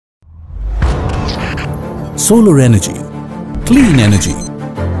Solar energy, clean energy.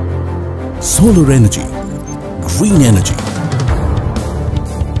 Solar energy, green energy.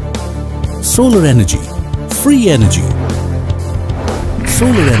 Solar energy, free energy.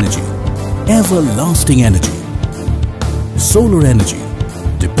 Solar energy, everlasting energy. Solar energy,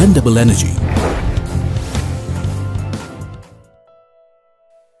 dependable energy.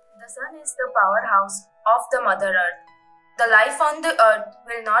 The sun is the powerhouse of the Mother Earth. The life on the earth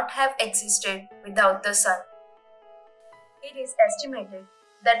will not have existed without the sun. It is estimated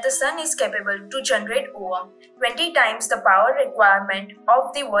that the sun is capable to generate over 20 times the power requirement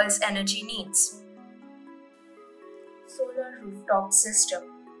of the world's energy needs. Solar rooftop system.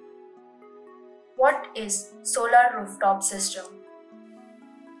 What is solar rooftop system?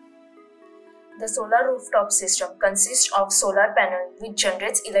 The solar rooftop system consists of solar panel which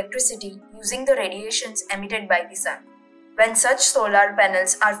generates electricity using the radiations emitted by the sun. When such solar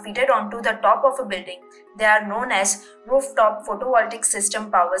panels are fitted onto the top of a building, they are known as rooftop photovoltaic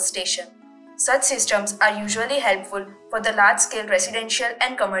system power station. Such systems are usually helpful for the large-scale residential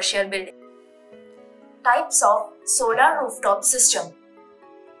and commercial buildings. Types of solar rooftop system.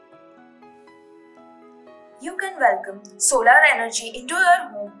 You can welcome solar energy into your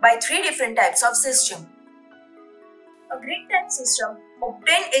home by three different types of system. A grid-type system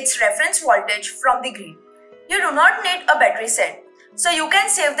obtains its reference voltage from the grid. You do not need a battery set, so you can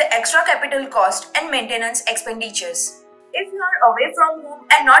save the extra capital cost and maintenance expenditures. If you are away from home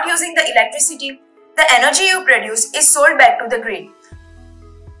and not using the electricity, the energy you produce is sold back to the grid.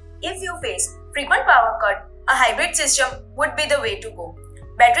 If you face frequent power cut, a hybrid system would be the way to go.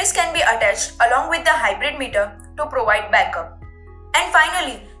 Batteries can be attached along with the hybrid meter to provide backup. And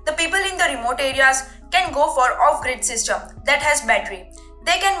finally, the people in the remote areas can go for off-grid system that has battery.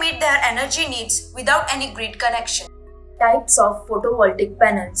 They can meet their energy needs without any grid connection. Types of photovoltaic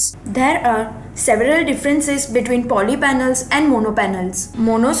panels. There are several differences between poly panels and mono panels.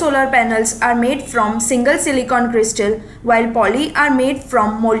 Mono solar panels are made from single silicon crystal, while poly are made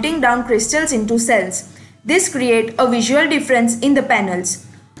from molting down crystals into cells. This creates a visual difference in the panels.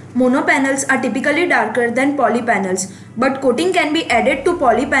 Mono panels are typically darker than poly panels, but coating can be added to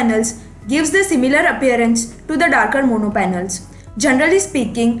poly panels gives the similar appearance to the darker mono panels. Generally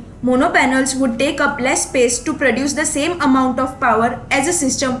speaking, mono panels would take up less space to produce the same amount of power as a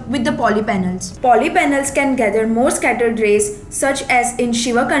system with the poly panels. Poly panels can gather more scattered rays such as in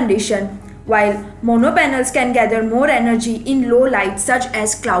Shiva condition, while mono panels can gather more energy in low light such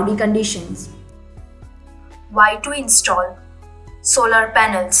as cloudy conditions. Why to install solar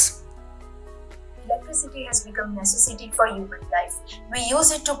panels? Electricity has become necessity for human life. We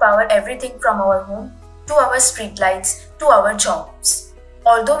use it to power everything from our home to our street lights, to our jobs.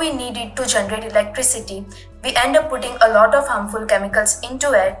 Although we need it to generate electricity, we end up putting a lot of harmful chemicals into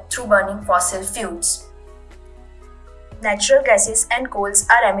air through burning fossil fuels. Natural gases and coals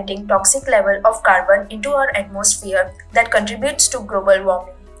are emitting toxic level of carbon into our atmosphere that contributes to global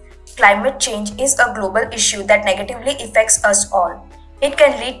warming. Climate change is a global issue that negatively affects us all. It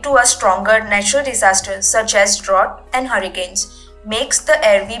can lead to a stronger natural disasters such as drought and hurricanes, makes the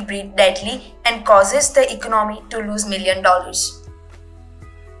air we breathe deadly and causes the economy to lose $1 million.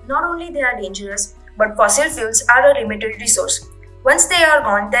 Not only they are dangerous, but fossil fuels are a limited resource. Once they are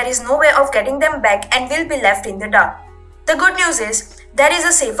gone, there is no way of getting them back and will be left in the dark. The good news is, there is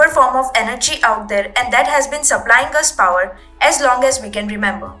a safer form of energy out there and that has been supplying us power as long as we can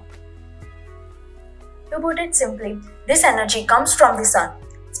remember. To put it simply, this energy comes from the sun.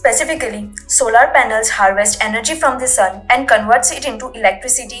 Specifically, solar panels harvest energy from the sun and converts it into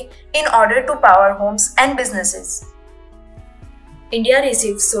electricity in order to power homes and businesses. India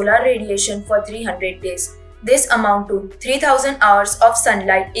receives solar radiation for 300 days. This amounts to 3000 hours of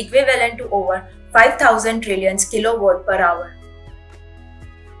sunlight equivalent to over 5000 trillion kilowatt per hour.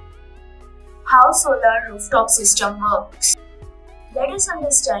 How solar rooftop system works? Let us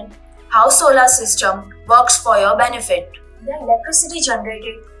understand how solar system works for your benefit. The electricity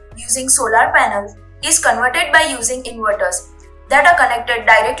generated using solar panels is converted by using inverters that are connected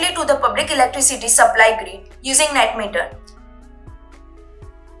directly to the public electricity supply grid using net meter.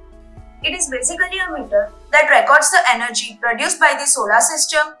 It is basically a meter that records the energy produced by the solar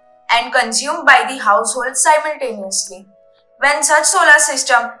system and consumed by the household simultaneously. When such solar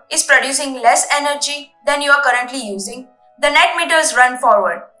system is producing less energy than you are currently using, the net meters run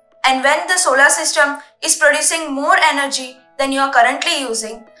forward. And when the solar system is producing more energy than you are currently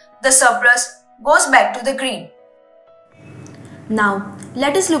using, the surplus goes back to the grid. Now,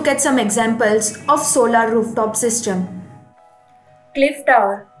 let us look at some examples of solar rooftop system. Cliff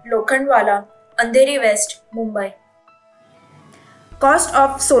Tower, Lokhandwala, Andheri West, Mumbai. Cost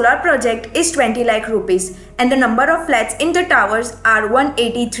of solar project is 20 lakh rupees and the number of flats in the towers are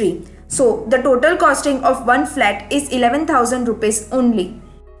 183. So the total costing of one flat is 11,000 rupees only.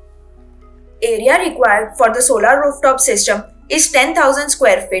 Area required for the solar rooftop system is 10,000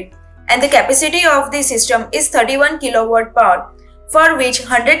 square feet and the capacity of the system is 31 kilowatt power, for which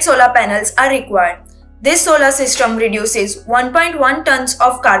 100 solar panels are required. This solar system reduces 1.1 tons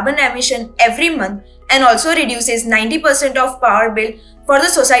of carbon emission every month and also reduces 90% of power bill for the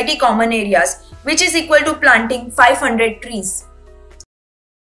society common areas, which is equal to planting 500 trees.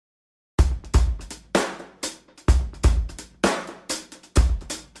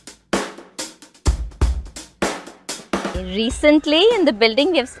 Recently in the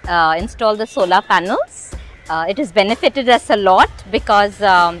building we have installed the solar panels. It has benefited us a lot because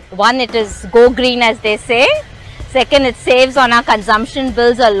one, it is go green as they say. Second, it saves on our consumption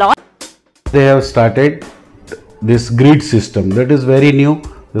bills a lot. They have started this grid system that is very new.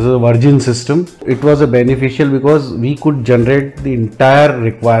 This is a virgin system. It was a beneficial because we could generate the entire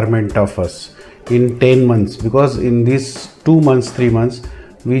requirement of us in 10 months, because in these 2 months, 3 months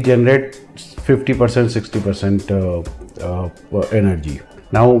we generate 50%, 60% energy.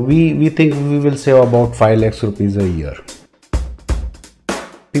 Now we think we will save about 5 lakhs rupees a year.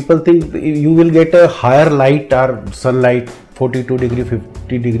 People think you will get a higher light or sunlight, 42 degree,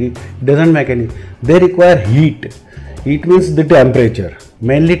 50 degree, it doesn't make any. They require heat. Heat means the temperature,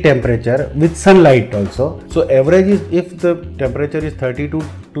 mainly temperature with sunlight also. So average is, if the temperature is 32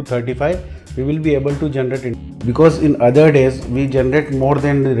 to 35, we will be able to generate it. Because in other days we generate more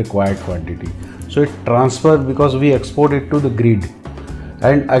than the required quantity. So it transfers, because we export it to the grid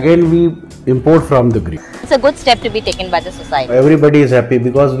and again we import from the grid. It's a good step to be taken by the society. Everybody is happy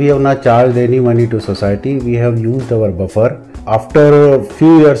because we have not charged any money to society. We have used our buffer. After a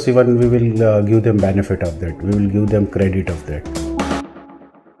few years even we will give them benefit of that. We will give them credit of that.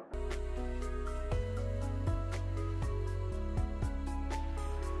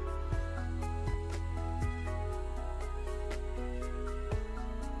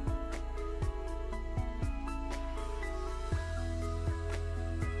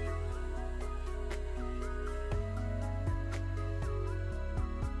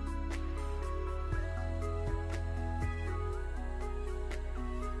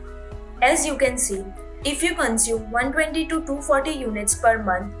 As you can see, if you consume 120 to 240 units per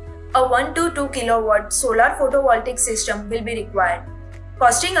month, a 1 to 2 kilowatt solar photovoltaic system will be required,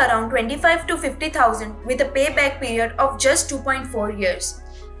 costing around 25 to 50,000 with a payback period of just 2.4 years.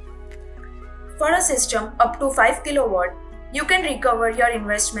 For a system up to 5 kilowatt, you can recover your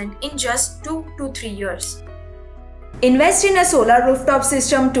investment in just 2 to 3 years. Invest in a solar rooftop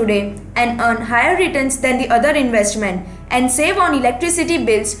system today and earn higher returns than the other investment and save on electricity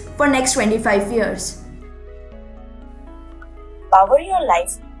bills for next 25 years. Power your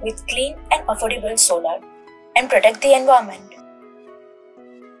life with clean and affordable solar and protect the environment.